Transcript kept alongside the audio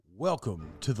Welcome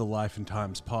to the Life and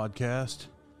Times podcast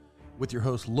with your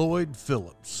host, Lloyd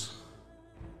Phillips.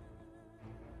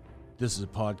 This is a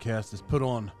podcast that's put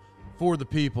on for the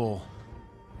people,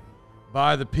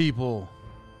 by the people,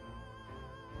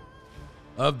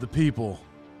 of the people.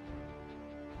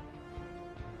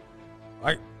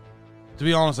 To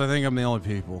be honest, I think I'm the only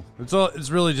people.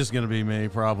 It's really just going to be me,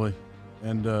 probably,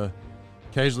 and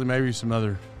occasionally maybe some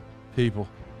other people,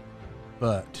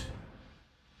 but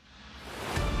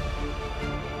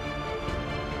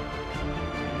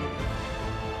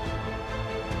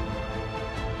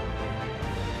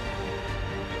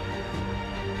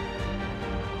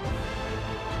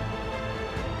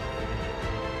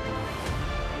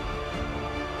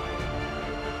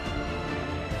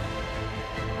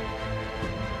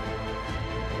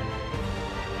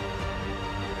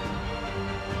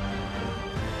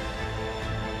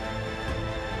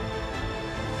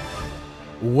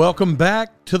welcome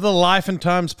back to the Life and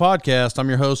Times podcast. I'm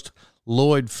your host,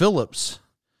 Lloyd Phillips.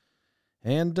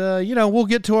 And, we'll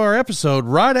get to our episode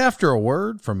right after a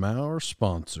word from our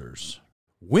sponsors.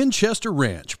 Winchester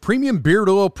Ranch premium beard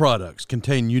oil products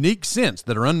contain unique scents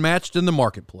that are unmatched in the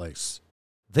marketplace.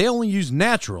 They only use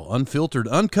natural, unfiltered,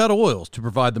 uncut oils to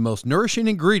provide the most nourishing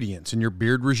ingredients in your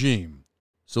beard regime.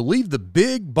 So leave the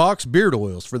big box beard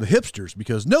oils for the hipsters,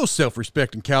 because no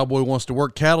self-respecting cowboy wants to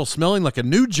work cattle smelling like a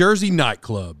New Jersey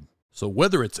nightclub. So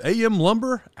whether it's AM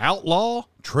Lumber, Outlaw,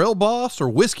 Trail Boss, or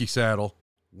Whiskey Saddle,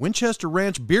 Winchester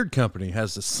Ranch Beard Company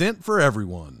has a scent for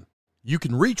everyone. You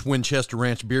can reach Winchester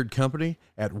Ranch Beard Company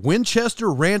at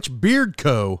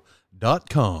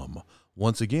WinchesterRanchBeardCo.com.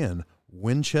 Once again,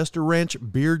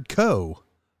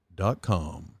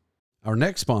 WinchesterRanchBeardCo.com. Our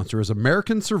next sponsor is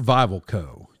American Survival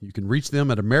Co. You can reach them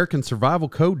at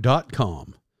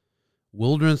AmericanSurvivalCo.com.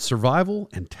 Wilderness survival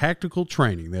and tactical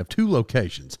training. They have 2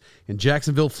 locations in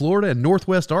Jacksonville, Florida, and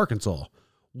Northwest Arkansas.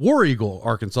 War Eagle,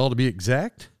 Arkansas, to be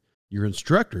exact. Your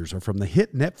instructors are from the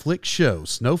hit Netflix show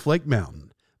Snowflake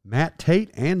Mountain, Matt Tate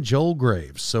and Joel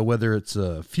Graves. So whether it's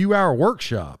a few-hour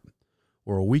workshop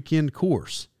or a weekend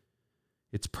course,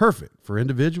 it's perfect for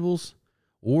individuals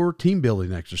or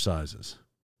team-building exercises.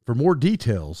 For more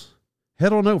details,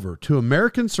 head on over to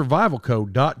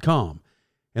AmericanSurvivalCo.com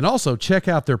and also check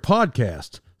out their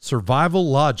podcast, Survival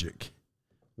Logic.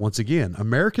 Once again,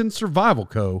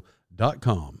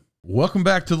 AmericanSurvivalCo.com. Welcome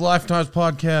back to the Lifetimes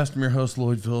Podcast. I'm your host,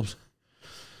 Lloyd Phillips.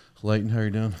 Layton, how are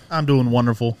you doing? I'm doing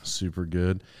wonderful. Super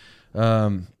good.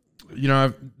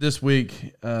 This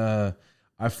week I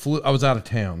was out of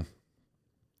town,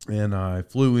 and I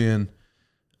flew in.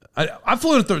 I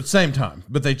flew in at the same time,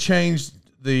 but they changed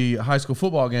the high school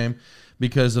football game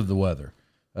because of the weather.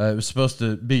 It was supposed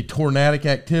to be tornadic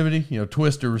activity.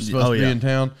 Twister was supposed to be in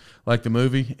town, like the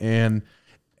movie. And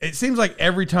it seems like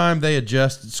every time they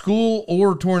adjust, school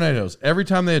or tornadoes, every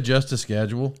time they adjust a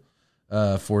schedule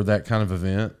for that kind of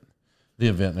event, the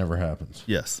event never happens.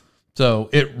 Yes. So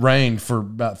it rained for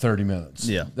about 30 minutes.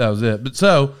 Yeah. That was it. But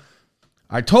so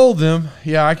I told them,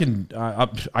 I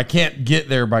can't get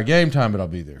there by game time, but I'll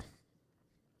be there.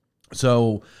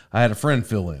 So I had a friend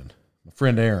fill in, my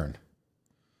friend Aaron,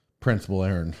 Principal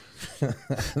Aaron. I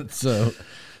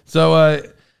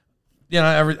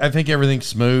think everything's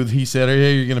smooth. He said,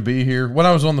 "Hey, you're going to be here." When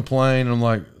I was on the plane, I'm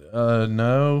like,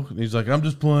 "No." And he's like, "I'm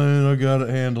just playing. I got it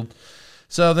handled."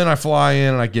 So then I fly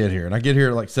in and I get here, at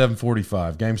like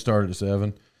 7:45. Game started at 7.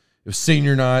 It was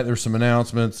senior night. There were some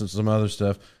announcements and some other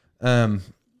stuff. I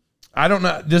don't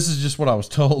know. This is just what I was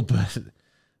told, but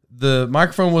the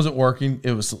microphone wasn't working.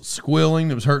 It was squealing.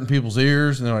 It was hurting people's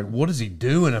ears. And they're like, "What is he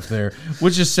doing up there?"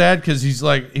 Which is sad, because he's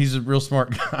a real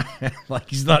smart guy. Like,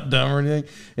 he's not dumb or anything.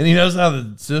 And he knows how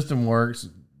the system works.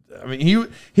 I mean,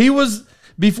 he was,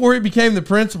 before he became the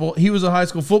principal, he was a high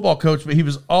school football coach, but he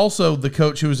was also the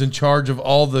coach who was in charge of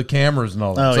all the cameras and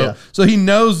all that. So he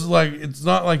knows, it's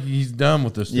not like he's dumb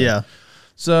with this stuff. Yeah.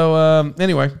 So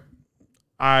anyway,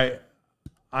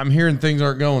 I'm hearing things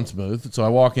aren't going smooth. So I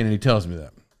walk in and he tells me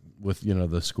that, with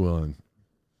the squealing,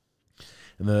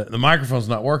 and the microphone's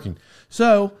not working.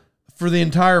 So for the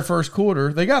entire first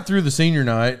quarter, they got through the senior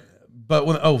night, but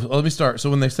let me start.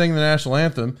 So when they sang the national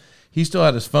anthem, he still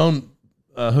had his phone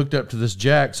hooked up to this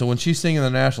jack. So when she's singing the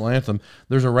national anthem,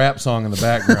 there's a rap song in the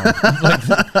background.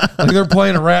 like they're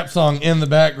playing a rap song in the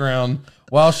background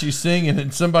while she's singing,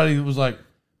 and somebody was like,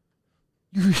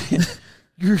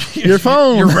 your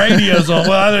phone, your radio's on.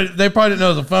 Well, they probably didn't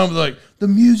know it was a phone, but like, the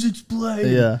music's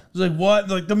playing. Yeah. It's like, what?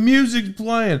 Like, the music's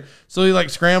playing. So he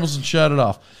scrambles and shut it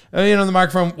off. And, the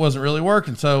microphone wasn't really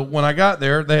working. So when I got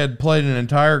there, they had played an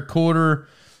entire quarter.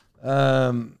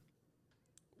 I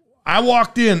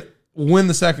walked in when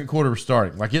the second quarter was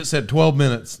starting. Like, it said 12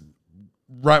 minutes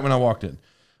right when I walked in.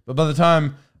 But by the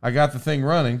time I got the thing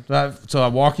running, so I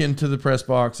walk into the press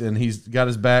box, and he's got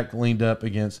his back leaned up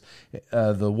against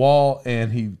the wall,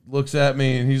 and he looks at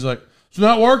me, and he's like, "It's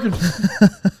not working."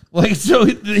 Like, so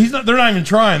he's not. They're not even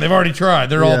trying. They've already tried.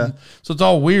 They're all. So it's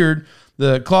all weird.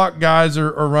 The clock guys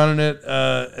are running it.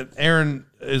 Aaron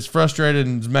is frustrated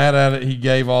and is mad at it. He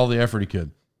gave all the effort he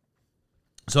could.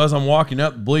 So as I'm walking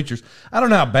up the bleachers, I don't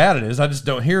know how bad it is. I just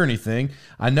don't hear anything.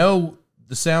 I know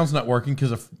the sound's not working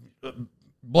because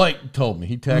Blake told me.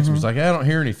 He texted me. He's like, I don't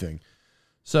hear anything.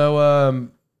 So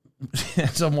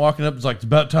as I'm walking up, it's like, it's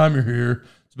about time you're here.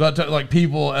 It's about time, like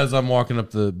people as I'm walking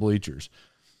up the bleachers.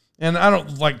 And I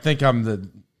don't think I'm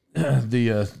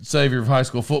the savior of high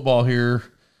school football here.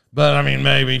 But I mean,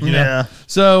 maybe, you know. Yeah.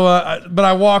 So, but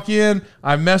I walk in,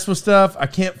 I mess with stuff. I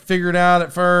can't figure it out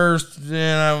at first.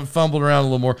 And I fumbled around a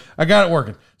little more. I got it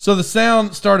working. So the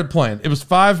sound started playing. It was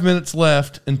 5 minutes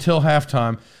left until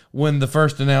halftime when the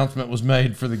first announcement was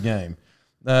made for the game.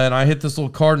 And I hit this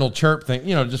little cardinal chirp thing,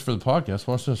 you know, just for the podcast.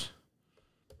 Watch this.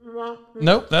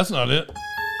 Nope, that's not it.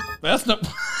 That's not.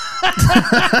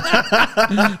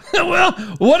 Well,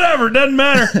 whatever, doesn't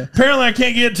matter. Apparently I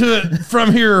can't get to it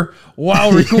from here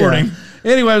while recording.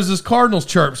 Anyway, it was this Cardinals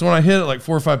chirp. So when I hit it, like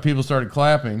 4 or 5 people started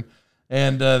clapping,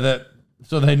 and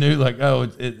so they knew, like, oh,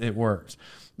 it works.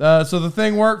 So the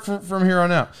thing worked from here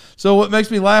on out. So what makes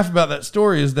me laugh about that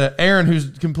story is that Aaron, who's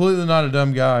completely not a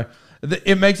dumb guy,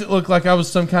 it makes it look like I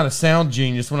was some kind of sound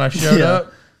genius when I showed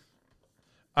up.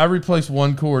 I replaced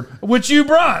one cord, which you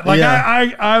brought. Like,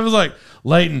 I was like,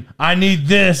 Leighton, I need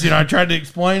this. You know, I tried to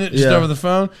explain it just over the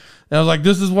phone. And I was like,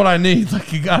 this is what I need.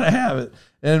 Like, you got to have it.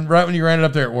 And right when you ran it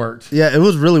up there, it worked. Yeah, it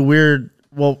was really weird.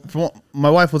 Well, my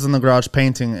wife was in the garage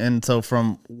painting. And so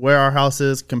from where our house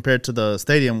is compared to the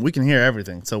stadium, we can hear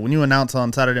everything. So when you announce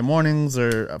on Saturday mornings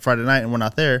or Friday night and we're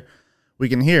not there, we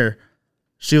can hear.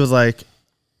 She was like,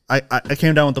 I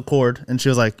came down with the cord, and she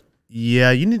was like,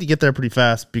 yeah, you need to get there pretty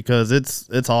fast because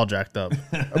it's all jacked up.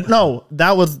 No,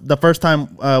 that was the first time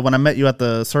when I met you at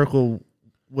the circle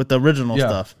with the original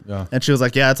stuff. Yeah. And she was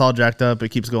like, yeah, it's all jacked up. It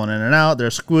keeps going in and out.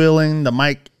 They're squealing. The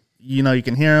mic, you know, you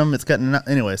can hear them. It's cutting out.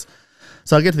 Anyways,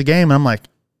 so I get to the game, and I'm like,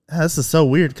 this is so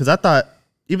weird because I thought,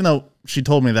 even though she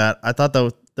told me that, I thought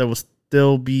that there would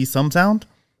still be some sound.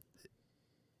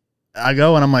 I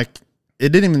go, and I'm like, it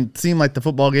didn't even seem like the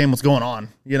football game was going on,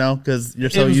 you know, because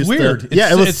you're so used weird. to.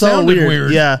 Yeah, it was so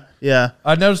weird. Yeah.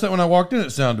 I noticed that when I walked in,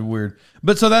 it sounded weird.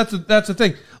 But so that's the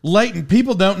thing. Leighton,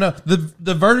 people don't know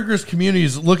the Verdigris community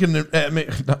is looking at me.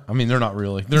 I mean, they're not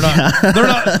really. They're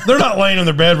not laying in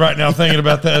their bed right now thinking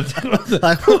about that.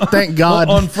 Like, thank God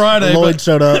on Friday Lloyd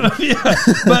showed up. Yeah,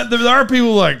 but there are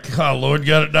people like, oh, Lloyd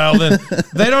got it dialed in.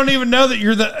 They don't even know that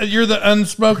you're the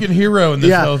unspoken hero in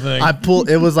this whole thing.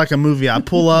 It was like a movie. I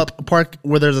pull up, park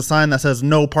where there's a sign that says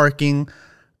no parking.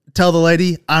 Tell the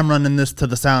lady I'm running this to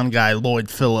the sound guy, Lloyd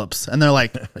Phillips. And they're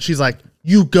like, she's like,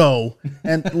 you go.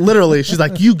 And literally, she's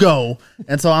like, you go.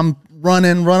 And so I'm run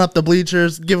up the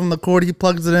bleachers, give him the cord, he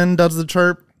plugs it in, does the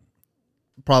chirp.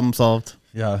 Problem solved.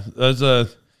 Yeah, it's a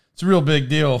real big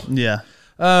deal. Yeah.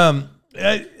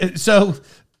 So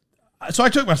I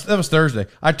took that was Thursday.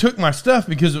 I took my stuff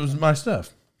because it was my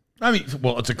stuff. I mean,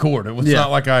 well, it's a cord. It was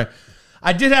not like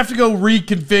I did have to go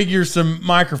reconfigure some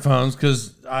microphones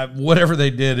because whatever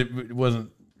they did, it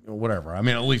wasn't whatever. I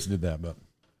mean, at least did that, but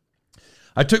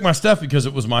I took my stuff because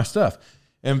it was my stuff.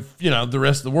 And, you know, the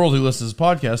rest of the world who listens to this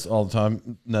podcast all the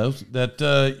time knows that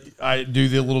I do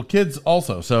the little kids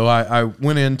also. So I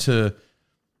went into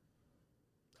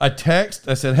a text.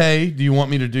 I said, hey, do you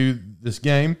want me to do this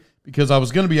game? Because I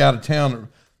was going to be out of town.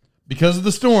 Because of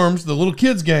the storms, the little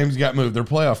kids' games got moved. They're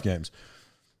playoff games.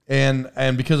 And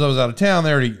because I was out of town,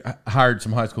 they already hired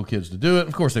some high school kids to do it.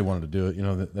 Of course, they wanted to do it. You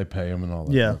know, they pay them and all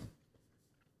that. Yeah.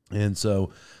 And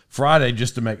so Friday,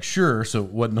 just to make sure, so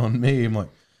it wasn't on me, I'm like,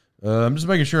 I'm just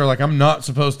making sure, like, I'm not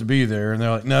supposed to be there. And they're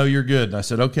like, no, you're good. And I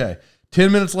said, okay.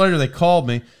 10 minutes later, they called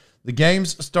me. The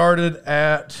games started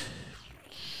at,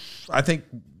 I think,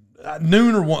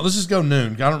 noon or 1. Let's just go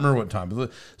noon. I don't remember what time. But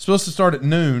it's supposed to start at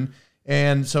noon.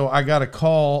 And so I got a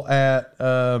call at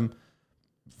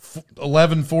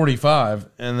 11:45,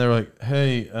 and they're like,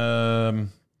 hey,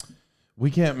 we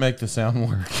can't make the sound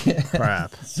work.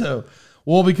 Crap. So,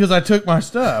 well, because I took my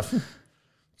stuff.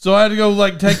 So I had to go,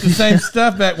 like, take the same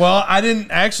stuff back. Well, I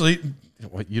didn't actually,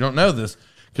 you don't know this,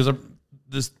 because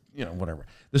this, you know, whatever.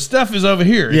 The stuff is over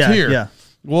here. It's here. Yeah.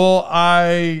 Well,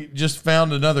 I just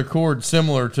found another cord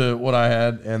similar to what I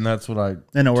had, and that's what I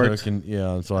and it took. worked. And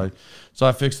yeah, so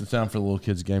I fixed the sound for the little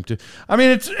kids' game too. I mean,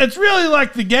 it's really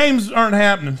like the games aren't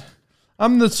happening.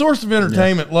 I'm the source of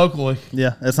entertainment locally.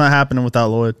 Yeah, it's not happening without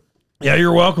Lloyd. Yeah,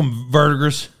 you're welcome,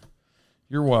 Verdigris.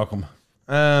 You're welcome.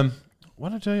 Why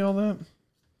did I tell you all that?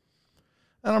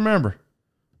 I don't remember.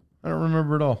 I don't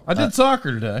remember at all. I did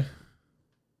soccer today.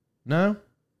 No,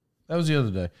 that was the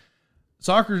other day.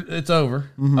 Soccer, it's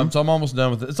over. So I'm almost done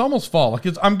with it. It's almost fall. Like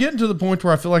I'm getting to the point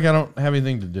where I feel like I don't have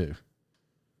anything to do.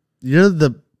 You're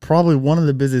probably one of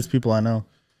the busiest people I know.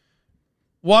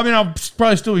 Well, I mean, I'll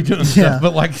probably still be doing stuff,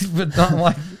 but not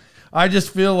like. I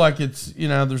just feel like it's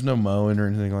there's no mowing or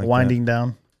anything like Winding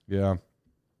down. Yeah.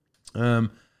 I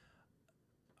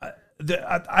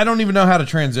don't even know how to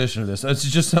transition to this. It's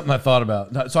just something I thought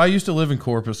about. So I used to live in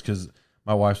Corpus because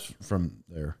my wife's from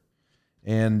there,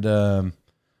 and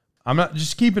I'm not,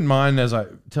 just keep in mind as I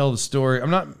tell the story, I'm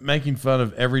not making fun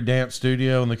of every dance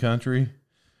studio in the country.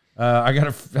 I got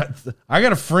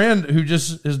a friend who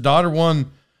his daughter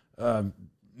won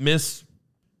Miss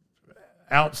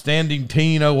Outstanding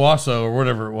Teen Owasso or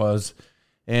whatever it was.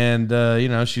 And,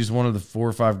 she's one of the 4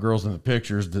 or 5 girls in the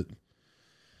pictures that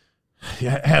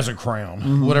has a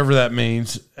crown, whatever that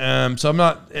means. So I'm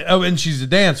not, and she's a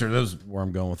dancer. That's where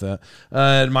I'm going with that.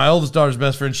 And my oldest daughter's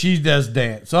best friend, she does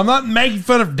dance. So I'm not making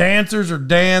fun of dancers or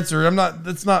dance, or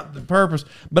that's not the purpose,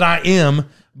 but I am,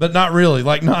 but not really,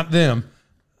 like not them.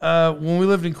 When we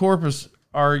lived in Corpus,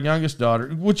 our youngest daughter,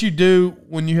 what you do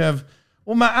when you have,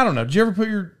 I don't know. Did you ever put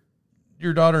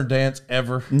your daughter in dance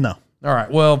ever? No. All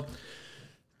right. Well,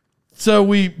 so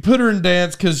we put her in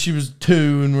dance because she was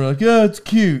 2, and we're like, "Oh, it's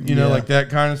cute," like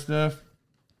that kind of stuff.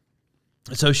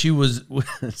 So she was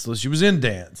in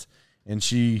dance, and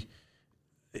she,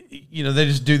 they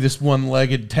just do this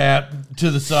one-legged tap to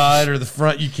the side or the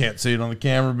front. You can't see it on the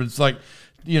camera, but it's like,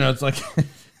 it's like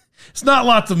it's not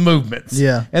lots of movements.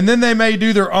 Yeah. And then they may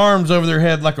do their arms over their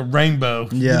head like a rainbow.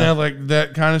 Yeah. Like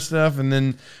that kind of stuff. And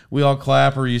then we all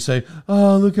clap, or you say,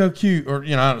 "Oh, look how cute," or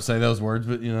I don't say those words,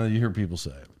 but you hear people say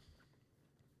it.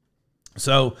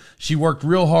 So she worked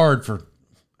real hard for,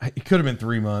 it could have been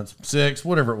 3 months, 6,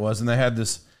 whatever it was. And they had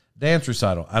this dance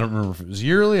recital. I don't remember if it was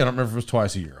yearly. I don't remember if it was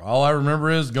twice a year. All I remember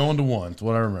is going to one. It's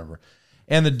what I remember.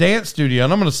 And the dance studio,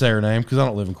 and I'm going to say her name because I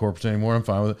don't live in Corpus anymore. I'm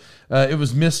fine with it. It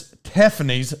was Miss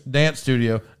Tiffany's dance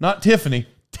studio. Not Tiffany,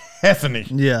 Tiffany.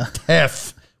 Yeah.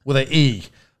 Tef with an E.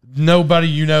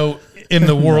 Nobody in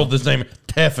the world is named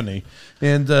Tiffany.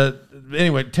 And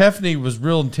anyway, Tiffany was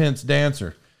real intense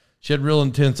dancer. She had real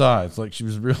intense eyes. Like she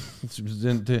was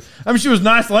intense. I mean, she was a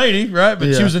nice lady, right?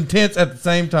 But she was intense at the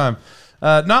same time.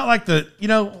 Not like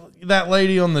that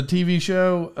lady on the TV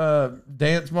show,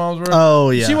 Dance Moms.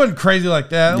 Oh, yeah. She wasn't crazy like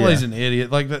that. That lady's an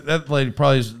idiot. Like that lady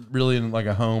probably is really in like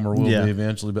a home or will be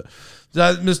eventually. But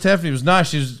Miss Tiffany was nice.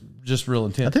 She was just real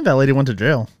intense. I think that lady went to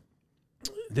jail.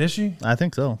 Did she? I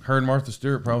think so. Her and Martha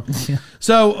Stewart probably. Yeah.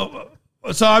 So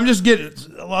I'm just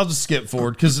I'll just skip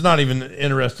forward because it's not even an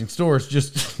interesting story. It's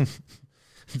just,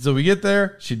 so we get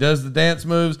there. She does the dance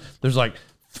moves. There's like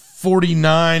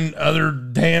 49 other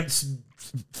dance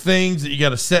things that you got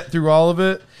to set through all of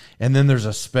it. And then there's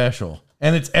a special.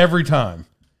 And it's every time.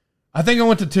 I think I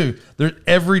went to 2.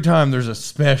 Every time there's a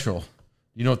special.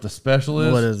 You know what the special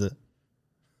is? What is it?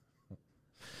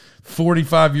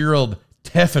 45-year-old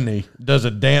Tiffany does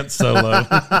a dance solo.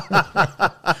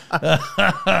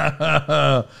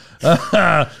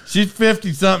 She's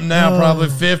 50 something now, probably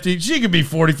 50. She could be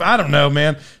 45. I don't know,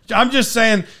 man. I'm just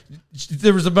saying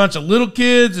there was a bunch of little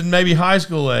kids and maybe high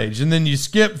school age, and then you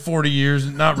skip 40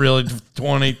 years, not really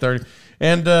 20, 30.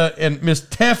 And Miss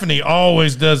Tiffany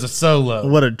always does a solo.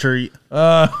 What a treat.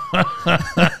 And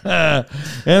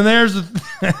there's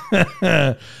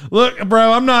look,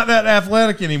 bro, I'm not that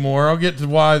athletic anymore. I'll get to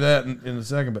why that in a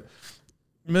second. But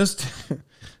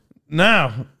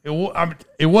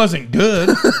it wasn't good.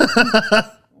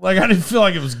 Like I didn't feel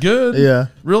like it was good. Yeah.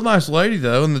 Real nice lady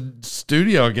though. And the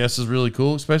studio, I guess, is really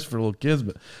cool, especially for little kids.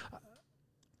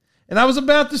 And I was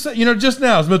about to say, just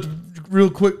now, I was about to real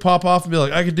quick pop off and be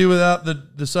like, I could do without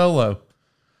the solo.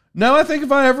 No, I think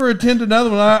if I ever attend another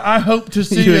one, I hope to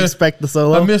see you expect the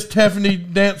solo? A Miss Tiffany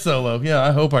dance solo. Yeah,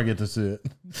 I hope I get to see it.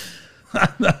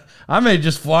 I may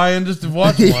just fly in just to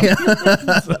watch one.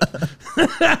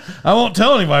 I won't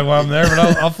tell anybody why I'm there,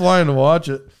 but I'll fly in to watch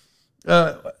it.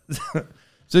 So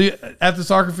at the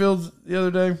soccer fields the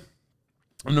other day, I'm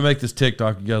going to make this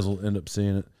TikTok. You guys will end up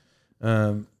seeing it.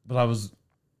 But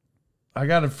I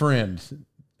got a friend.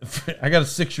 I got a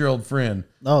 6-year-old friend.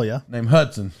 Oh, yeah. Named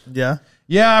Hudson. Yeah.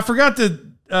 Yeah, I forgot to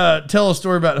tell a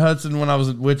story about Hudson when I was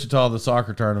at Wichita, the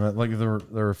soccer tournament. Like there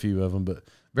were a few of them, but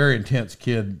very intense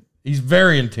kid. He's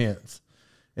very intense.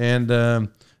 And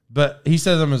but he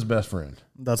says I'm his best friend.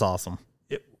 That's awesome.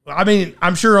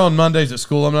 I'm sure on Mondays at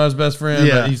school I'm not his best friend,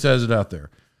 but he says it out there.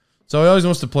 So he always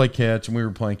wants to play catch, and we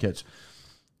were playing catch.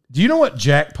 Do you know what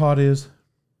jackpot is?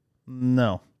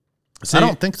 No. See, I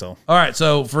don't think so. All right,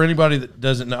 so for anybody that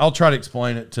doesn't know, I'll try to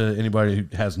explain it to anybody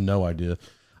who has no idea.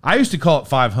 I used to call it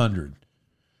 500.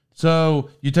 So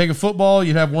you take a football,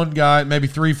 you'd have one guy, maybe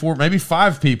 3, 4, maybe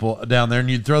 5 people down there, and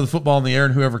you'd throw the football in the air,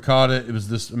 and whoever caught it, it was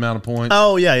this amount of points.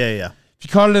 Oh, yeah. If you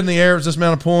caught it in the air, it was this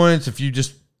amount of points. If you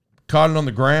just caught it on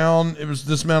the ground, it was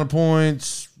this amount of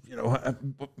points. You know,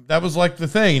 that was like the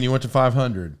thing, and you went to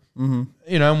 500. Mm-hmm.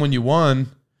 You know, and when you won,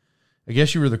 I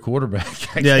guess you were the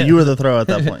quarterback. Yeah, you were the throw at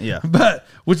that point. Yeah. But,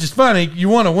 which is funny, you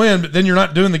want to win, but then you're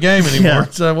not doing the game anymore. Yeah.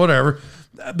 So whatever.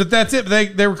 But that's it.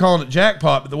 They were calling it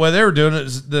jackpot. But the way they were doing it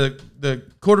is the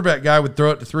quarterback guy would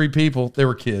throw it to 3 people. They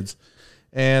were kids.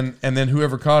 And then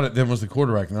whoever caught it then was the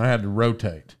quarterback. And I had to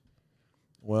rotate.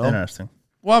 Well, Interesting.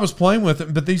 Well, I was playing with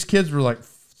it, but these kids were like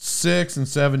 6 and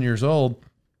 7 years old.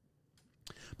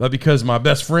 But because my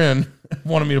best friend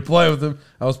wanted me to play with them,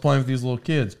 I was playing with these little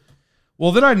kids.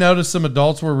 Well, then I noticed some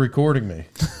adults were recording me.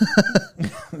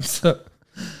 So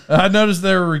I noticed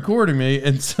they were recording me,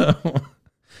 and so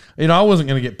you know I wasn't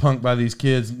going to get punked by these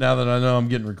kids. Now that I know I'm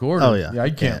getting recorded, Oh, yeah.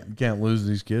 you can't lose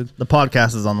these kids. The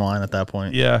podcast is on the line at that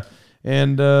point. Yeah,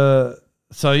 and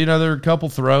so you know there were a couple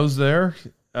throws there.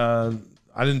 I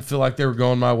didn't feel like they were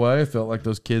going my way. I felt like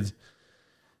those kids.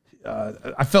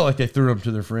 I felt like they threw them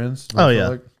to their friends. Oh,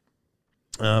 yeah.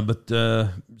 But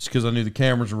just because I knew the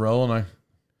cameras were rolling,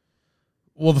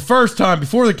 well, the first time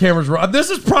before the cameras were,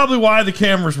 this is probably why the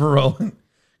cameras were rolling.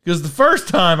 Because the first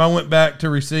time I went back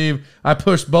to receive, I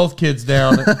pushed both kids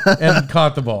down and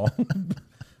caught the ball.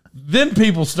 Then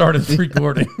people started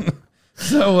recording.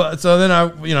 So then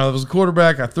it was a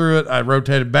quarterback. I threw it. I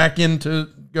rotated back in to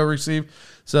go receive.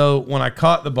 So when I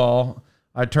caught the ball,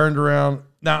 I turned around.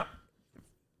 Now,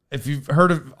 if you've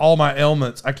heard of all my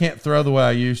ailments, I can't throw the way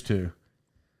I used to.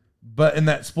 But in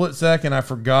that split second, I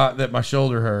forgot that my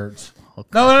shoulder hurts. Okay.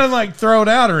 No, I didn't like throw it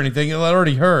out or anything. It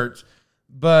already hurts.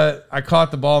 But I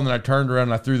caught the ball and then I turned around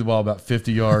and I threw the ball about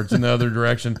 50 yards in the other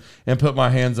direction and put my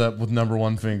hands up with number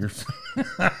 1 fingers.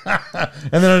 And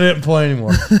then I didn't play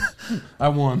anymore. I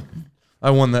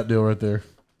won that deal right there.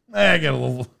 I got a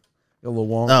little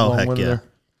wonk. Oh, heck yeah. There.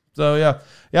 So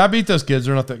yeah, I beat those kids.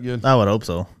 They're not that good. I would hope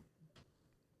so.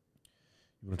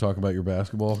 You want to talk about your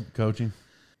basketball coaching?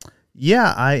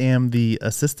 Yeah, I am the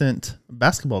assistant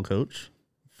basketball coach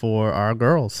for our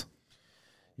girls.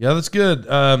 Yeah, that's good.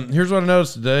 Here's what I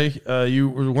noticed today. You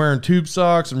were wearing tube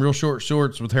socks and real short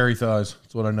shorts with hairy thighs.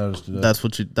 That's what I noticed today.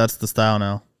 That's the style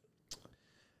now.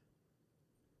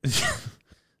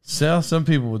 So some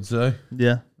people would say.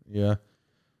 Yeah. Yeah.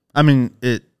 I mean,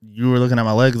 you were looking at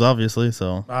my legs, obviously,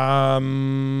 so.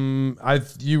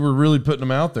 You were really putting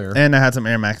them out there. And I had some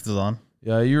Air Maxes on.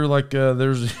 Yeah, you were like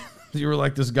you were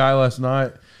like this guy last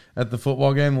night at the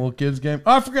football game, the little kids game.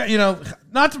 Oh, I forgot,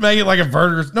 not to make it like a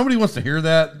Verdigris. Nobody wants to hear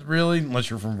that, really, unless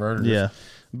you're from Verdigris. Yeah.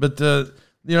 But,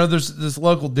 there's this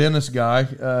local dentist guy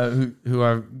who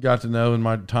I got to know in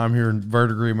my time here in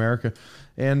Verdigris, America.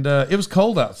 And it was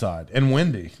cold outside and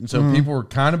windy. And so people were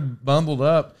kind of bundled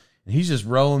up. And he's just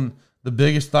rolling the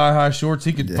biggest thigh-high shorts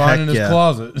he could find in his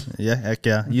closet. Yeah, heck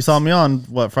yeah. You saw me on,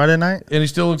 Friday night? And he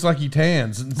still looks like he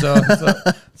tans. And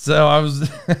so I was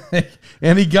 –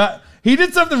 and he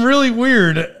did something really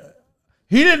weird.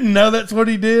 He didn't know that's what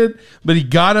he did, but he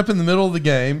got up in the middle of the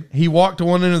game. He walked to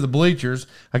one end of the bleachers.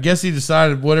 I guess he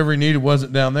decided whatever he needed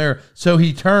wasn't down there. So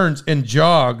he turns and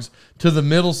jogs to the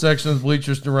middle section of the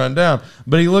bleachers to run down.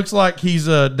 But he looks like he's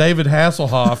David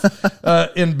Hasselhoff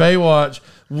in Baywatch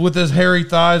with his hairy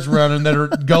thighs running that are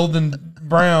golden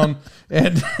brown.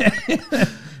 And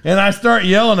I start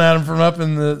yelling at him from up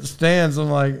in the stands. I'm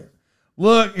like,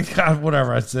 look, God,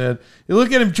 whatever I said. You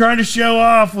look at him trying to show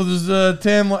off with his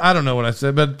tan. I don't know what I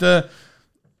said, but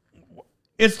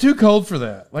it's too cold for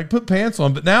that. Like, put pants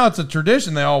on. But now it's a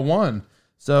tradition. They all won.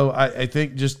 So I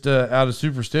think just out of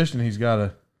superstition, he's got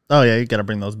to. Oh, yeah, you got to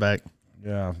bring those back.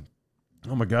 Yeah.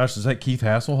 Oh, my gosh. Is that Keith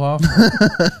Hasselhoff?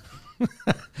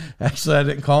 Actually, I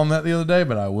didn't call him that the other day,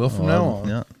 but I will from now on.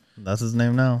 Yeah, that's his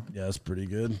name now. Yeah, that's pretty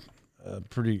good.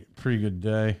 Pretty good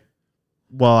day.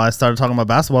 Well, I started talking about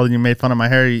basketball, and you made fun of my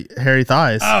hairy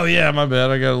thighs. Oh, yeah, my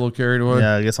bad. I got a little carried away.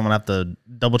 Yeah, I guess I'm going to have to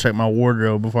double-check my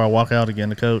wardrobe before I walk out again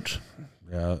to coach.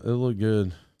 Yeah, it looked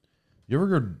good. You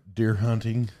ever go deer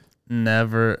hunting?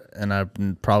 Never, and I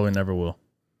probably never will.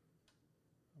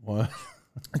 What?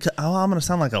 Oh, I'm going to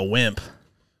sound like a wimp.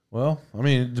 Well, I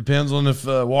mean, it depends on if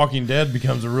Walking Dead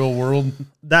becomes a real world.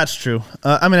 That's true.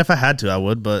 I mean, if I had to, I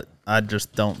would, but I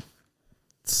just don't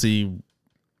see...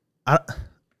 I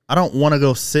don't want to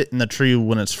go sit in the tree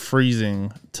when it's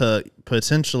freezing to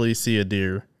potentially see a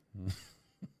deer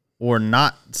or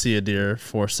not see a deer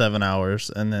for 7 hours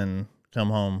and then come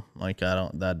home. Like,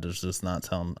 that does just not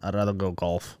sound... I'd rather go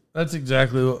golf. That's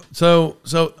exactly what. So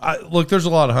look, there's a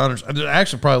lot of hunters. There's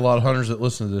actually probably a lot of hunters that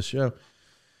listen to this show.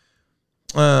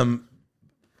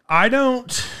 I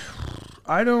don't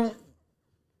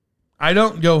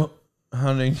go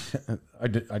hunting. I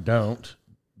don't.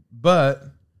 But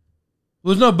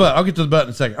there's no but. I'll get to the but in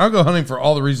a second. I'll go hunting for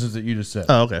all the reasons that you just said.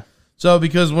 Oh, okay. So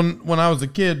because when I was a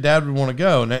kid, Dad would want to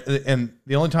go, and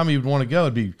the only time he would want to go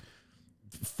would be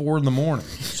 4 a.m.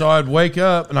 So I'd wake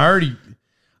up, and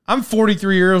I'm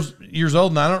 43 years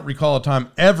old, and I don't recall a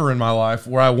time ever in my life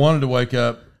where I wanted to wake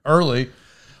up early,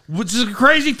 which is a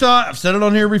crazy thought. I've said it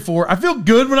on here before. I feel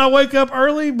good when I wake up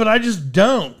early, but I just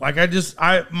don't. Like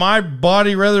my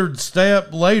body rather stay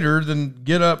up later than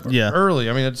get up early.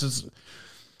 I mean, it's just.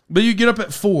 But you get up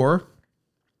at 4,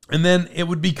 and then it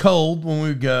would be cold when we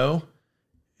would go,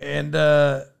 and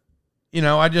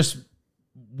I just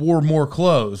wore more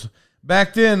clothes.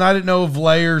 Back then, I didn't know of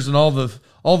layers and all the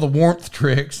warmth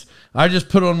tricks. I just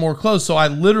put on more clothes. So I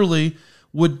literally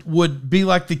would be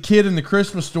like the kid in the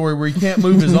Christmas Story where he can't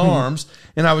move his arms.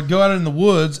 And I would go out in the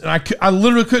woods, and I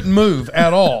literally couldn't move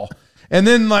at all. And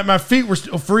then like my feet were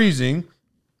still freezing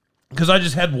because I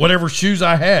just had whatever shoes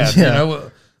I had. Yeah.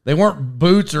 They weren't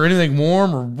boots or anything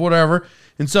warm or whatever.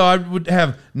 And so I would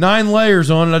have 9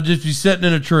 layers on, and I'd just be sitting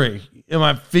in a tree. And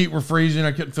my feet were freezing.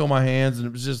 I couldn't feel my hands, and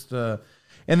it was just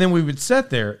and then we would sit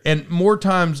there. And more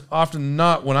times, often than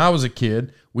not, when I was a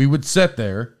kid, we would sit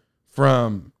there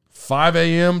from 5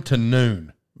 a.m. to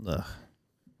noon. Ugh.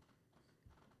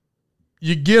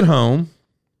 You get home.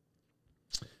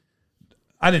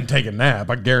 I didn't take a nap.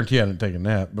 I guarantee I didn't take a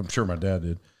nap, but I'm sure my dad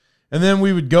did. And then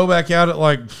we would go back out at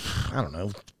like, I don't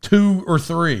know, 2 or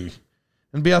 3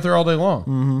 and be out there all day long.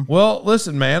 Mm-hmm. Well,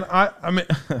 listen, man, I mean,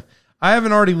 I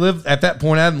haven't already lived at that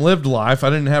point. I hadn't lived life. I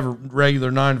didn't have a regular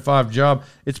 9-to-5 job.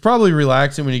 It's probably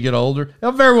relaxing when you get older.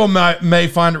 I very well may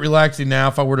find it relaxing now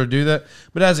if I were to do that.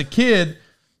 But as a kid,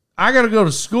 I got to go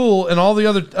to school, and all the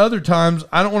other times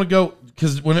I don't want to go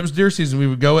because when it was deer season, we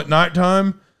would go at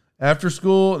nighttime after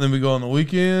school, and then we go on the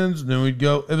weekends, and then we'd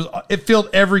go. It filled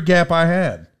every gap I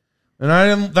had,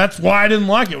 and that's why I didn't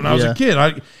like it when I was a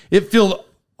kid. It filled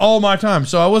all my time,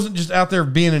 so I wasn't just out there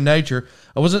being in nature.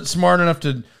 I wasn't smart enough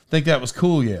to think that was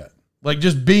cool yet. Like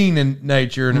just being in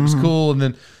nature and it was cool. And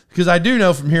then, because I do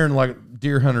know from hearing like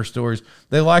deer hunter stories,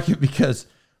 they like it because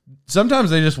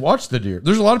sometimes they just watch the deer.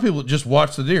 There's a lot of people that just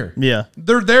watch the deer. Yeah.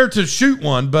 They're there to shoot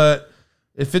one, but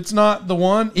if it's not the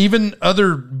one, even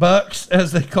other bucks,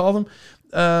 as they call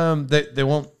them, they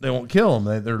won't kill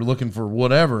them. They're looking for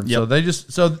whatever. And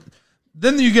so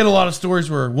then you get a lot of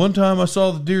stories where one time I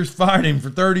saw the deers fighting for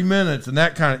 30 minutes and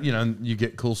that kind of, you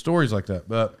get cool stories like that.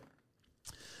 But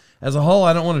as a whole,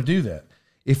 I don't want to do that.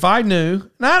 If I knew,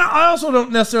 and I also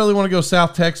don't necessarily want to go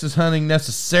South Texas hunting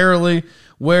necessarily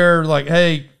where like,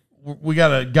 hey, we got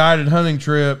a guided hunting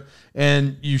trip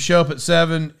and you show up at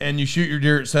 7 and you shoot your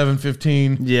deer at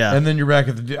 7:15. Yeah. And then you're back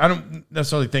at the deer. I don't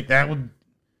necessarily think that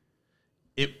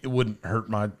it wouldn't hurt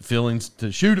my feelings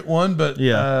to shoot at one, but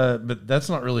but that's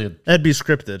not really that'd be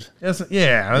scripted.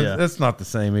 That's not the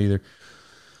same either.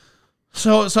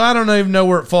 So I don't even know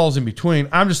where it falls in between.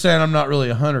 I'm just saying I'm not really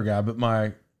a hunter guy, but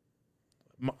my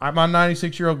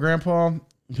 96-year-old grandpa,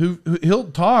 who he'll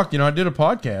talk. I did a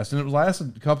podcast and it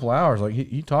lasted a couple hours. Like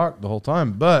he talked the whole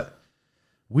time, but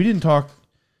we didn't talk.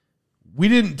 We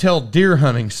didn't tell deer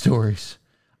hunting stories.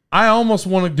 I almost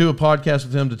want to do a podcast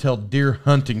with him to tell deer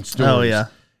hunting stories. Oh yeah,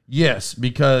 yes,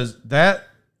 because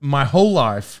my whole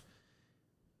life,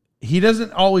 he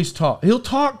doesn't always talk. He'll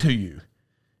talk to you,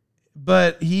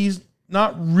 but he's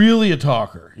not really a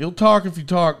talker. He'll talk if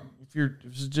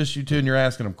it's just you two and you're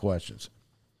asking him questions.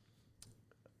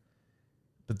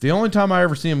 But the only time I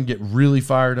ever see him get really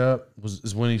fired up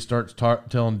is when he starts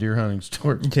telling deer hunting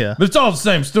stories. Yeah. But it's all the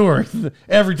same story.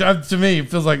 Every time, to me, it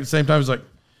feels like at the same time, it's like,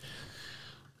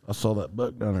 I saw that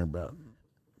buck down there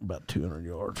about 200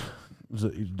 yards.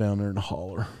 He's down there in the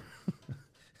holler.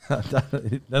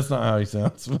 That's not how he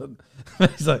sounds.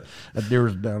 But he's like, that deer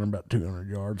was down about 200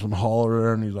 yards on the holler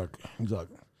there, and he's like, I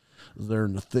was there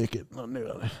in the thicket, and I knew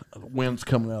the wind's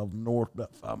coming out of the north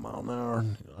about 5 miles an hour,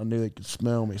 and I knew they could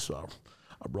smell me, so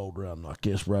I rolled around like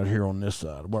this right here on this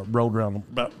side. I rolled around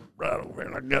about right over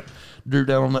here, and I drew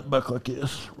down on that buck like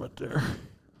this right there.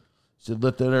 Said,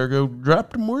 let that air go,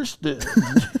 drop them where it's dead.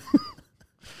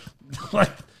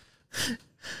 Like,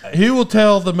 he will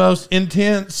tell the most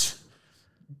intense,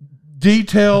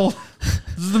 detailed,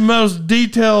 this is the most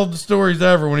detailed stories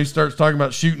ever when he starts talking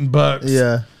about shooting bucks.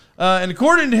 Yeah. And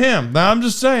according to him, now I'm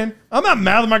just saying, I'm not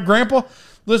mad at my grandpa.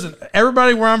 Listen,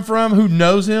 everybody where I'm from who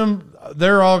knows him,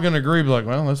 they're all going to agree. Be like,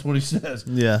 well, that's what he says.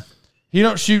 Yeah. He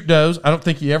don't shoot does. I don't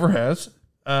think he ever has.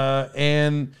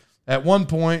 And at one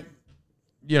point,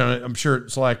 I'm sure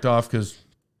it slacked off because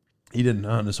he didn't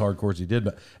hunt as hardcore as he did.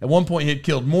 But at one point, he had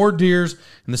killed more deers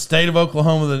in the state of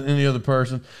Oklahoma than any other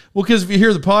person. Well, because if you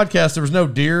hear the podcast, there was no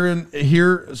deer in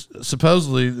here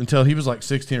supposedly until he was like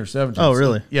 16 or 17. Oh,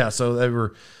 really? So, yeah. So they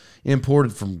were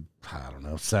imported from, I don't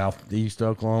know, southeast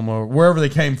Oklahoma, or wherever they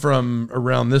came from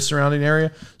around this surrounding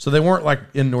area. So they weren't like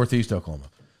in northeast Oklahoma.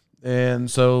 And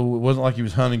so it wasn't like he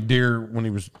was hunting deer when he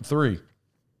was 3.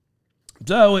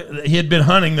 So he had been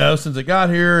hunting, though, since it got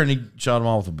here, and he shot them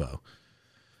all with a bow.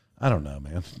 I don't know,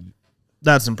 man.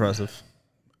 That's impressive.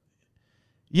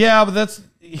 Yeah, but that's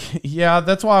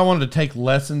why I wanted to take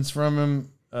lessons from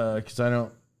him, because I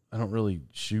don't really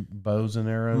shoot bows and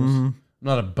arrows. Mm-hmm. I'm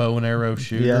not a bow and arrow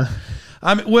shooter. Yeah.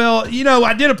 I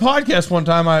did a podcast one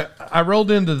time. I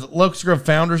rolled into the Locust Grove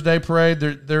Founders Day Parade.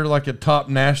 They're like a top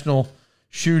national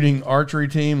shooting archery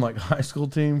team, like high school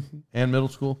team and middle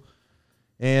school.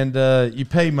 And you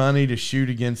pay money to shoot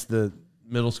against the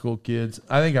middle school kids.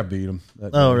 I think I beat them.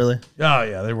 Oh, really? Oh,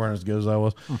 yeah. They weren't as good as I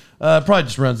was. Probably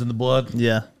just runs in the blood.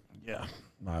 Yeah. Yeah.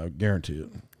 I guarantee it.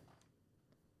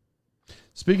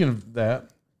 Speaking of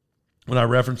that, when I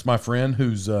referenced my friend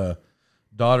whose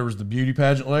daughter was the beauty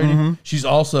pageant lady, she's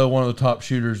also one of the top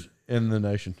shooters in the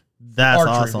nation. That's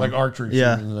archery, awesome. Like archery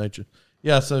shooters in the nation.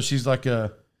 Yeah, so she's like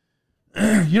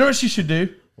you know what she should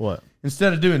do? What?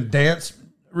 Instead of doing dance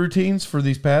routines for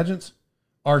these pageants,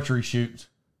 archery shoots.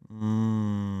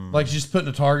 Like just putting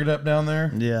a target up down there.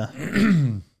 Yeah.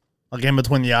 Like in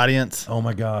between the audience. Oh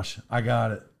my gosh, I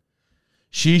got it.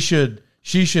 She should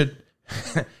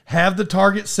have the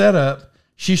target set up.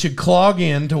 She should clog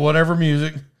in to whatever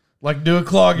music, like do a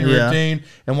clogging routine.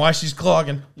 And while she's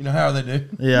clogging, you know how they do.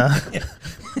 Yeah.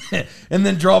 And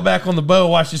then draw back on the bow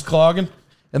while she's clogging.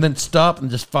 And then stop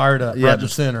and just fire it up right to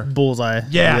center. Bullseye.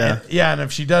 Yeah. And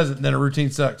if she doesn't, then her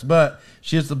routine sucks. But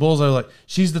she hits the bullseye. Like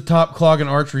she's the top clogging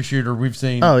archery shooter we've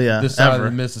seen. Oh, yeah. This side of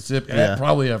the Mississippi. Yeah.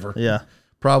 Probably ever. Yeah.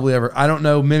 Probably ever. I don't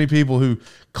know many people who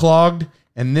clogged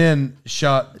and then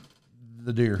shot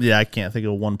the deer. Yeah, I can't think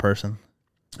of one person.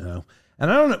 Oh. And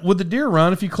I don't know. Would the deer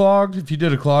run if you clogged? If you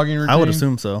did a clogging routine? I would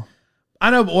assume so. I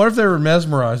know, but what if they were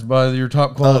mesmerized by your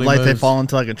top quality like moves? they fall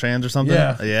into like a trance or something?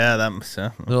 Yeah. Yeah, that must.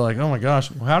 They're like, oh my gosh,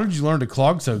 how did you learn to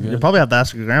clog so good? You probably have to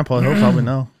ask your grandpa. He'll probably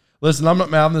know. Listen, I'm not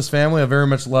mad at this family. I very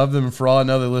much love them, and for all I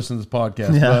know, they listen to this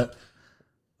podcast. But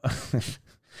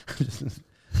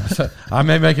I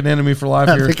may make an enemy for life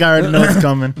here. I think I already know it's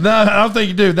coming. No, I don't think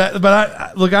you do that.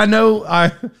 But I know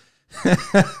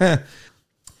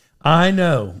I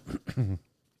know.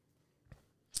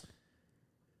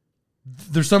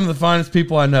 They're some of the finest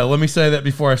people I know. Let me say that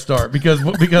before I start, because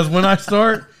when I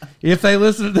start, if they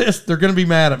listen to this, they're going to be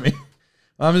mad at me.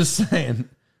 I'm just saying.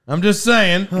 Dad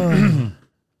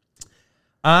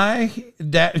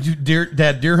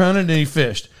deer hunted and he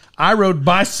fished. I rode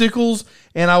bicycles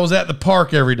and I was at the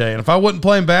park every day. And if I wasn't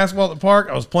playing basketball at the park,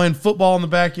 I was playing football in the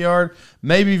backyard,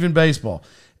 maybe even baseball.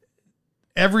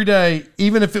 Every day,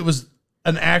 even if it was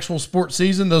an actual sports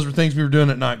season, those were things we were doing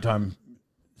at nighttime.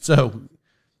 So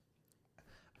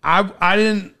I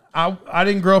didn't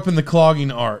grow up in the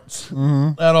clogging arts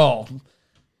at all.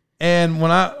 And when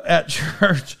at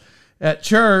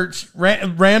church,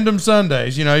 random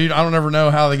Sundays, I don't ever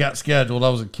know how they got scheduled. I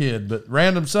was a kid, but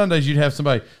random Sundays, you'd have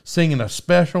somebody singing a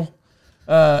special.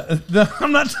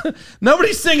 Nobody's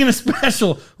singing a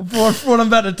special for what I'm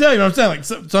about to tell you. What I'm saying, like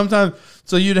sometimes,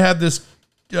 so you'd have this,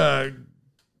 what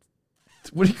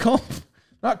do you call them?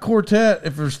 Not quartet.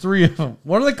 If there's 3 of them,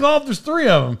 what do they call it? There's 3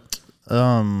 of them.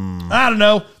 I don't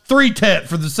know. 3-tet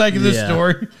for the sake of this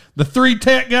story. The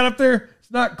 3-tet got up there.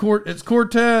 It's not it's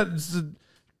quartet. It's a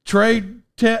trade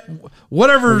tet.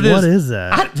 Whatever it is. What is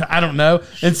that? I don't know.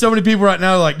 And so many people right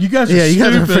now are like, you guys are you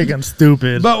stupid. guys are freaking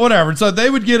stupid. But whatever. So they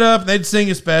would get up and they'd sing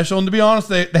a special. And to be honest,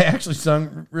 they actually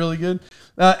sung really good.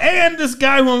 And this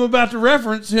guy who I'm about to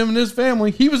reference, him and his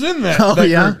family, he was in that. Oh, that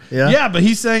yeah? group. Yeah. Yeah, but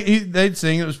they'd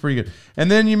sing. It was pretty good. And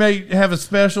then you may have a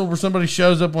special where somebody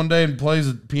shows up one day and plays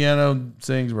a piano and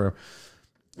sings, whatever.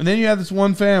 And then you have this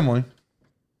one family,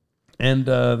 and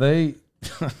they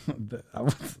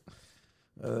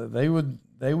would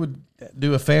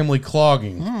do a family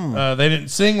clogging. They didn't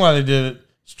sing while they did it,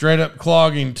 straight up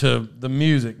clogging to the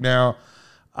music. Now,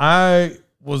 I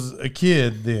was a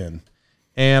kid then,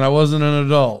 and I wasn't an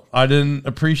adult. I didn't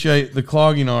appreciate the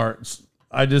clogging arts.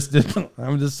 I just didn't.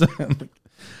 I'm just saying.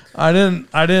 I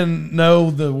didn't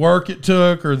know the work it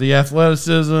took or the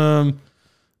athleticism,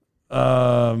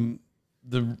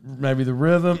 maybe the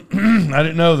rhythm. I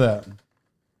didn't know that.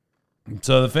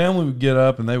 So the family would get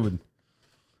up and they would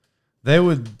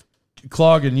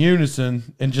clog in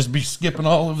unison and just be skipping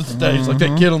all over the stage like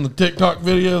that kid on the TikTok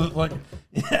video. That, like,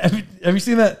 have you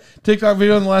seen that TikTok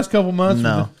video in the last couple months?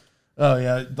 No. Oh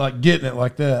yeah, like getting it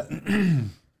like that.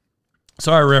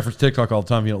 Sorry, I reference TikTok all the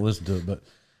time. You don't listen to it, but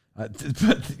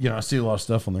I see a lot of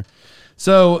stuff on there.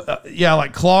 So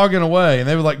like clogging away, and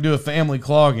they would like do a family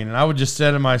clogging, and I would just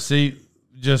sit in my seat,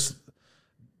 just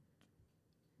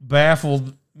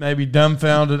baffled, maybe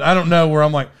dumbfounded. I don't know, where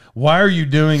I'm like, why are you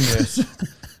doing this?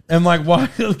 And like, why?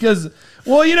 Because,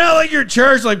 well, like you're at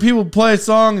church, like people play a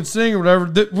song and sing or whatever.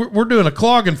 We're doing a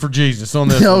clogging for Jesus on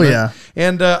this. Oh, yeah.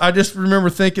 And I just remember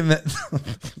thinking that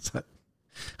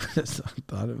I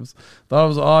thought it was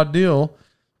an odd deal.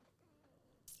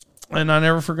 And I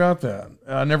never forgot that.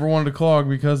 I never wanted to clog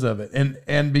because of it.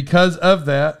 And because of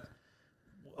that,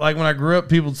 like when I grew up,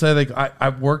 people would say I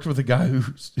worked with a guy who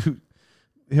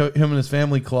him and his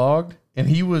family clogged, and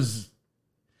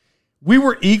we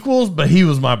were equals, but he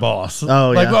was my boss.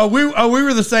 Oh, like, yeah. we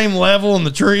were the same level in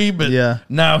the tree, but yeah.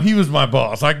 No, he was my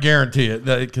boss. I guarantee it,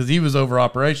 because he was over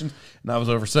operations and I was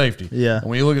over safety. Yeah. And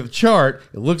when you look at the chart,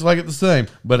 it looks like it's the same,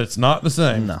 but it's not the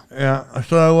same. No. Yeah.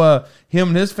 So him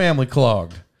and his family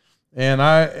clogged, and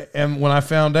when I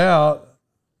found out,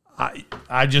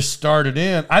 I just started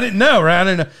in. I didn't know, right? I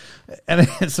didn't know. And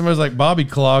somebody was like, Bobby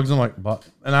clogs. I'm like,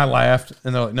 and I laughed,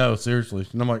 and they're like, no, seriously.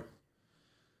 And I'm like,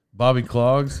 Bobby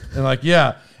clogs? And like,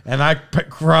 yeah. And I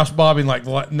crossed Bobby in like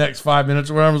the next 5 minutes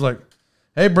or whatever. I was like,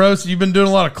 hey, bro, so you've been doing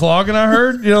a lot of clogging, I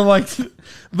heard?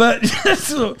 But just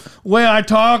the way I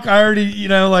talk, I already,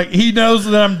 like he knows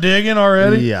that I'm digging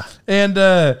already. Yeah.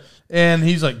 And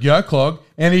he's like, yeah, I clog.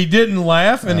 And he didn't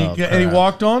laugh, and he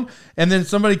walked on. And then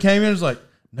somebody came in and was like,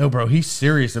 no, bro, he's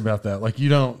serious about that. Like, you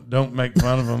don't make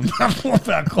fun of him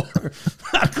about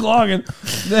clogging.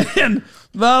 Then,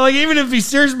 but like, even if he's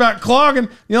serious about clogging,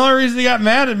 the only reason he got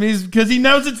mad at me is because he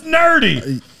knows it's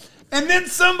nerdy. And then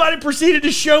somebody proceeded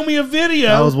to show me a video.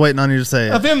 I was waiting on you to say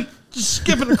it. Of him just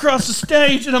skipping across the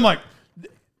stage, and I'm like,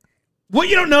 what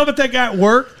you don't know about that guy at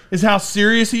work is how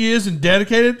serious he is and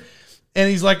dedicated. And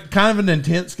he's like kind of an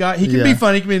intense guy. He can be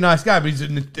funny, he can be a nice guy, but he's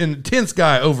an intense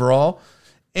guy overall.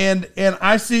 And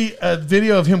I see a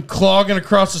video of him clogging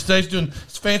across the stage, doing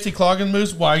his fancy clogging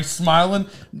moves while he's smiling,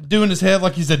 doing his head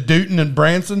like he's a Dutton and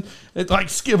Branson. It's like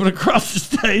skipping across the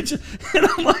stage. And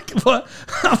I'm like, what?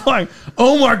 I'm like,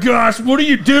 oh my gosh, what are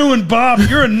you doing, Bob?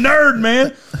 You're a nerd,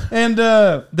 man. And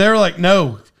they were like,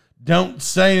 no, don't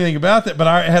say anything about that. But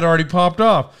I had already popped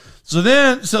off. So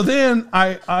then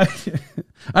I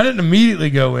I didn't immediately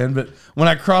go in, but when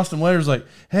I crossed him later, it was like,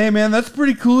 hey man, that's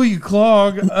pretty cool. You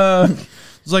clog.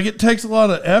 It's like, it takes a lot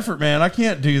of effort, man. I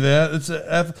can't do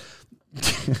that.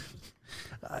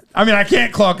 I mean, I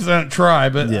can't clog because I don't try,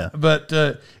 but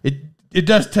it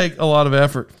does take a lot of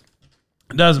effort.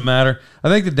 It doesn't matter. I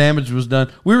think the damage was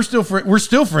done. We're still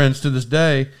friends to this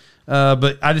day,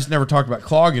 but I just never talked about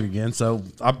clogging again. So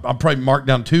I'll probably mark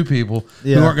down 2 people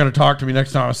who aren't going to talk to me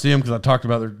next time I see them because I talked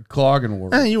about their clogging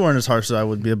work. You weren't as harsh as I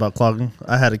would be about clogging.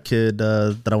 I had a kid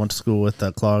that I went to school with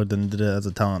that clogged and did it as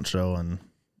a talent show, and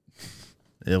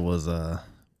it was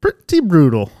pretty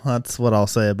brutal. That's what I'll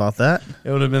say about that.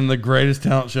 It would have been the greatest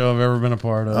talent show I've ever been a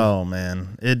part of. Oh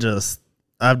man,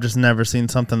 I've just never seen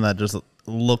something that just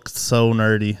looked so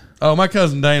nerdy. Oh, my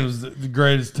cousin Dane was the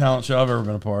greatest talent show I've ever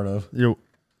been a part of. You're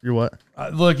what?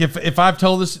 Look, if I've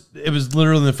told this, it was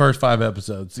literally in the first 5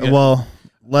 episodes. Yeah. Well,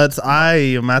 I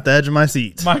am at the edge of my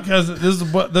seat. My cousin, this is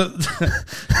what when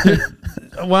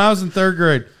I was in 3rd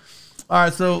grade. All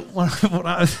right, so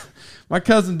my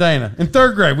cousin Dana, in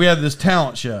 3rd grade, we had this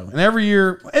talent show. And every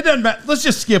year, it doesn't matter. Let's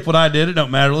just skip what I did. It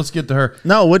don't matter. Let's get to her.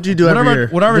 No, what'd you do every year?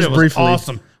 Whatever I did was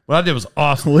awesome. What I did was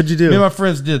awesome. What'd you do? Me and my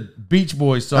friends did Beach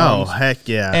Boys songs. Oh, heck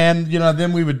yeah. And,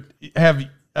 then we would have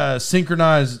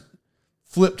synchronized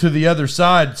flip to the other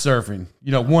side surfing,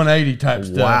 180 type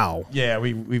stuff. Wow. Yeah,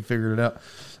 we figured it out.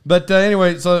 But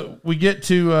anyway, so we get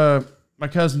to my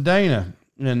cousin Dana,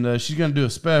 and she's going to do a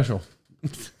special.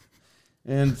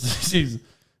 And she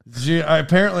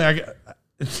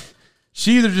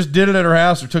either just did it at her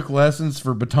house or took lessons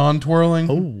for baton twirling.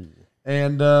 Oh.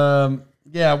 And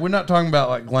we're not talking about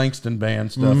like Langston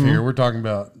band stuff here. We're talking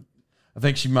about, I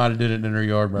think she might have did it in her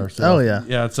yard by herself. Oh yeah.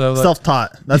 Yeah. So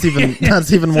self-taught. That's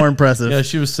even more impressive. Yeah,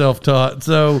 she was self-taught.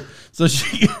 So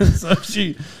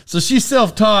she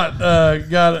self-taught,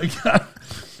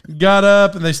 got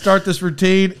up, and they start this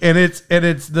routine, and it's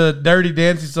the Dirty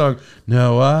Dancing song.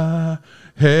 No, I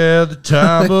had the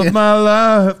time of my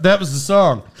life. That was the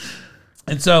song.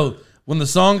 And so when the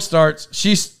song starts,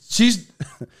 she's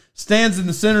stands in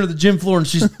the center of the gym floor and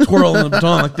she's twirling the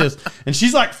baton like this. And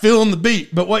she's like feeling the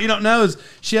beat. But what you don't know is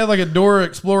she had like a Dora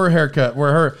Explorer haircut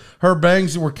where her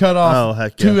bangs were cut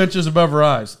off 2 inches above her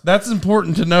eyes. That's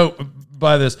important to note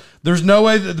by this. There's no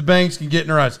way that the bangs can get in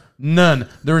her eyes. None.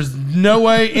 There is no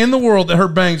way in the world that her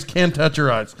bangs can touch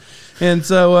her eyes. And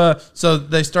so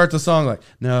they start the song like,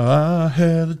 now I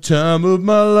had the time of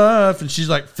my life. And she's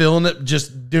like feeling it,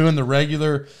 just doing the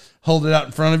regular hold it out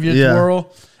in front of you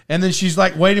twirl. And then she's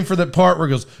like waiting for the part where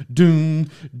it goes, doon,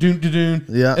 doon, doon, doon.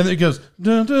 Yeah. And then it goes,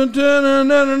 dun, dun, dun, dun,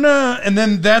 dun, dun, dun. And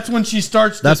then that's when she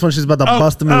starts. That's when she's about to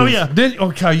bust the move. Oh, yeah.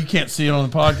 Okay, you can't see it on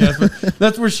the podcast, but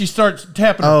that's where she starts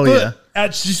tapping her foot. Yeah.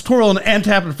 She's twirling and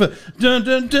tapping her foot. Dun,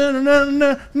 dun, dun, dun,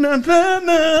 dun, dun, dun,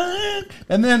 dun.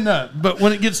 And then, but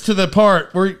when it gets to the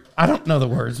part where, I don't know the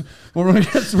words, when it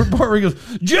gets to the part where he goes,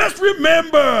 just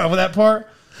remember, with that part,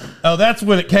 that's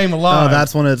when it came alive. Oh,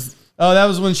 that's when it's. Oh, that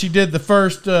was when she did the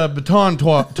first baton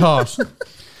toss.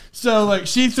 So, like,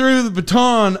 she threw the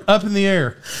baton up in the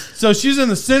air. So she's in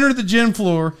the center of the gym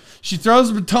floor. She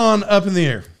throws the baton up in the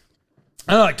air.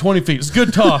 Like 20 feet. It's a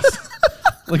good toss.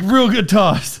 Like, real good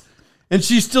toss. And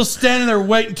she's still standing there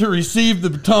waiting to receive the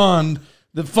baton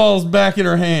that falls back in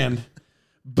her hand.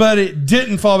 But it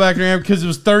didn't fall back in her hand because it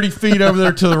was 30 feet over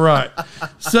there to the right.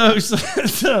 So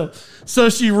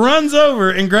she runs over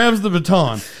and grabs the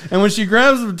baton. And when she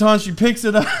grabs the baton, she picks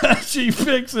it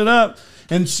up.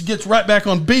 And she gets right back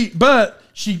on beat. But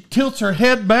she tilts her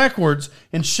head backwards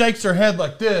and shakes her head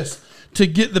like this to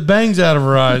get the bangs out of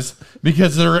her eyes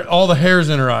because all the hair's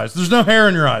in her eyes. There's no hair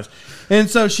in her eyes. And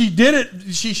so she did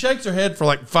it. She shakes her head for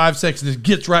like 5 seconds and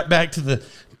gets right back to the,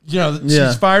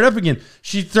 she's fired up again.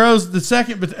 She throws the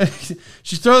baton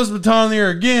in the air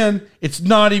again. It's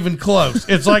not even close.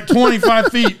 It's like 25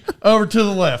 feet over to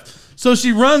the left. So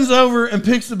she runs over and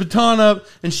picks the baton up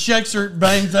and shakes her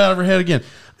bangs out of her head again.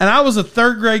 And I was a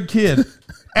third grade kid.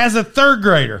 As a third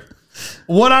grader,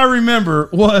 what I remember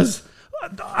was,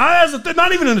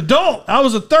 not even an adult, I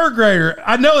was a third grader.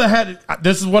 I know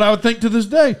this is what I would think to this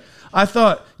day. I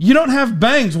thought, you don't have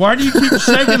bangs. Why do you keep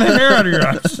shaking the hair out of your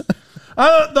eyes?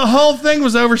 The whole thing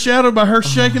was overshadowed by her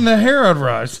shaking the hair out of her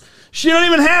eyes. She don't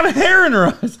even have hair in her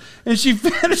eyes. And she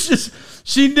finishes,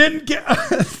 she didn't get,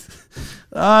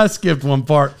 I skipped one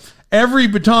part. Every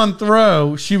baton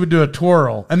throw, she would do a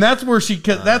twirl. And that's where she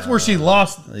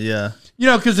lost. Yeah.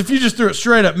 Because if you just threw it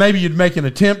straight up, maybe you'd make an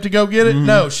attempt to go get it. Mm-hmm.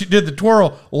 No, she did the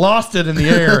twirl, lost it in the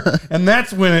air, and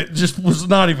that's when it just was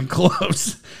not even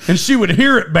close. And she would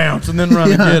hear it bounce and then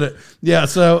run and get it. Yeah,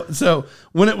 so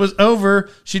when it was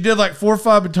over, she did like 4 or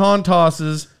 5 baton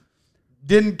tosses,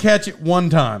 didn't catch it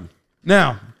one time.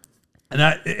 Now,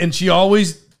 and she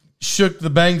always shook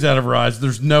the bangs out of her eyes.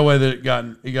 There's no way that it got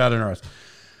in her eyes.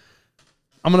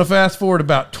 I'm going to fast forward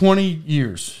about 20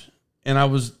 years, and I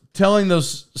was telling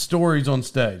those stories on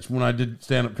stage when I did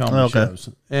stand-up comedy shows.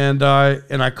 And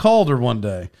I called her one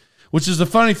day, which is a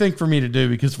funny thing for me to do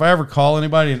because if I ever call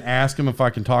anybody and ask them if I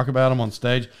can talk about them on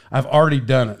stage, I've already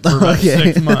done it for about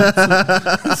 6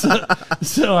 months.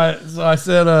 So I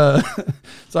said,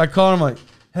 so I called him like,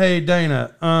 hey,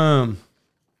 Dana,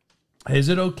 is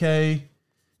it okay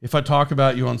if I talk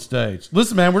about you on stage?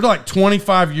 Listen, man, we're like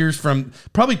 25 years from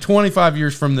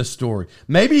this story,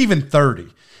 maybe even 30.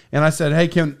 And I said, hey,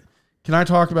 can I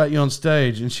talk about you on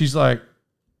stage? And she's like,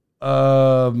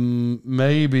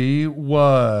 maybe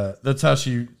what? That's how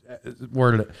she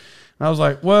worded it. And I was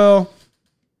like, well,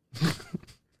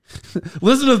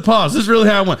 listen to the pause. This is really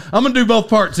how it went. I'm going to do both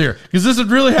parts here because this is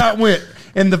really how it went.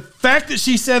 And the fact that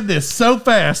she said this so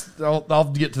fast,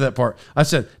 I'll get to that part. I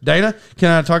said, Dana, can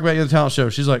I talk about you on the talent show?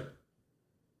 She's like,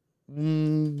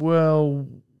 well,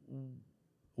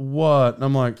 what? And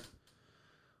I'm like,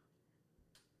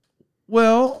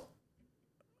 well,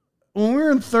 when we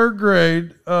were in third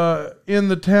grade in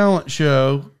the talent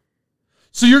show,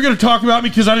 so you're going to talk about me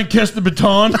because I didn't catch the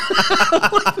baton?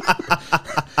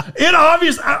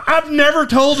 I've never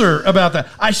told her about that.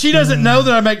 She doesn't know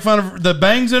that I make fun of the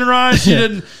bangs in her eyes.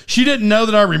 She didn't know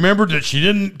that I remembered that she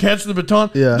didn't catch the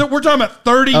baton. Yeah. We're talking about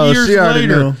 30 years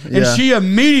later. And she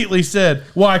immediately said,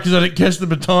 why? Because I didn't catch the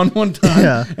baton one time.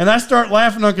 Yeah. And I start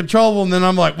laughing uncontrollable. And then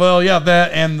I'm like, well, yeah,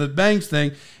 that and the bangs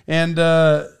thing.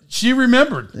 And she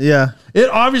remembered. Yeah. It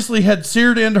obviously had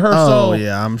seared into her soul. Oh,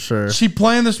 yeah, I'm sure. She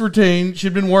planned this routine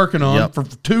she'd been working on for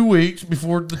 2 weeks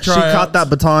before the tryouts. She caught that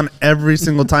baton every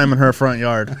single time in her front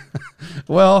yard.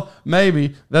 Well,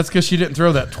 maybe. That's because she didn't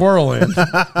throw that twirl in.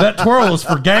 That twirl was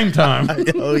for game time.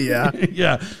 Oh, yeah.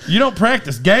 Yeah. You don't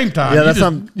practice game time. Yeah,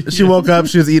 she woke up,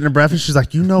 she was eating her breakfast. She's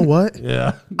like, you know what?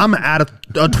 Yeah. I'm going to add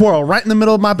a twirl right in the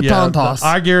middle of my baton toss.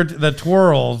 I guarantee the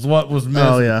twirl is what was missing.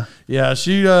 Oh, yeah. Yeah,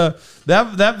 she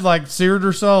that like seared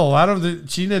her soul. I don't think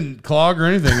she didn't clog or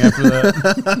anything after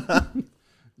that.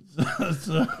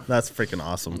 That's freaking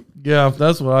awesome. Yeah,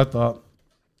 that's what I thought.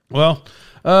 Well,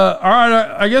 all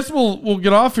right. I guess we'll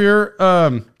get off here.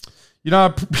 I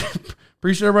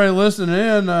appreciate everybody listening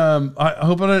in. I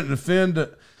hope I didn't offend.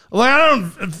 I don't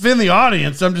offend the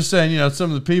audience. I'm just saying,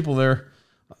 some of the people there.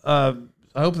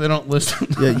 I hope they don't listen.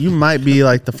 Yeah, you might be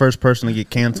like the first person to get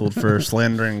canceled for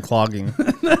slandering and clogging.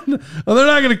 Well, they're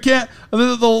not going to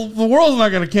the world's not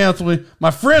going to cancel me.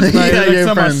 My friends may next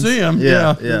time I see them.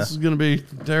 Yeah. This is going to be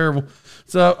terrible.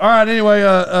 So, all right. Anyway,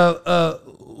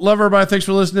 love everybody. Thanks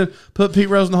for listening. Put Pete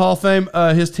Rose in the Hall of Fame.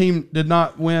 His team did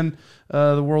not win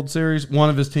the World Series. One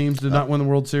of his teams did not win the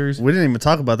World Series. We didn't even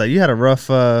talk about that. You had a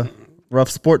rough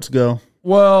sports go.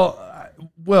 Well,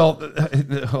 hold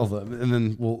on, and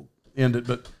then we'll end it.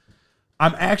 But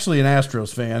I'm actually an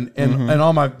Astros fan, and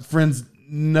all my friends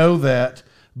know that.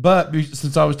 But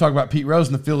since I was talking about Pete Rose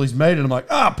and the Phillies made it, I'm like,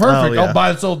 perfect. Oh, yeah. I'll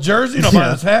buy this old jersey and I'll buy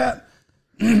this hat.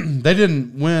 They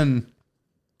didn't win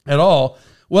at all.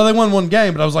 Well, they won one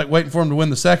game, but I was like waiting for them to win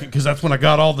the second because that's when I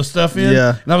got all the stuff in.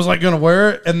 Yeah. And I was like going to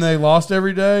wear it, and they lost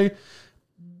every day,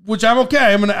 which I'm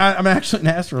okay. I'm actually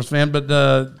an Astros fan, but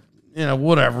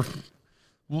whatever.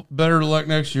 Better luck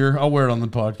next year. I'll wear it on the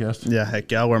podcast. Yeah, heck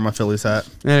yeah, I'll wear my Phillies hat.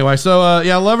 Anyway, so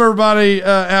love everybody.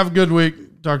 Have a good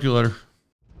week. Talk to you later.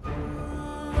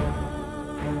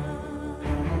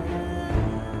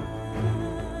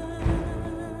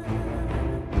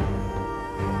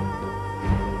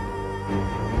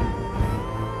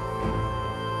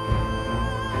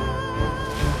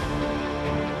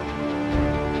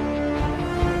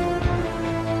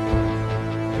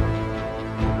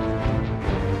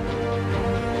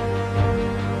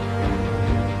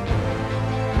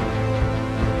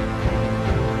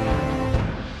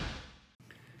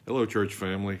 Hello, church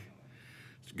family.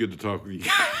 It's good to talk with you.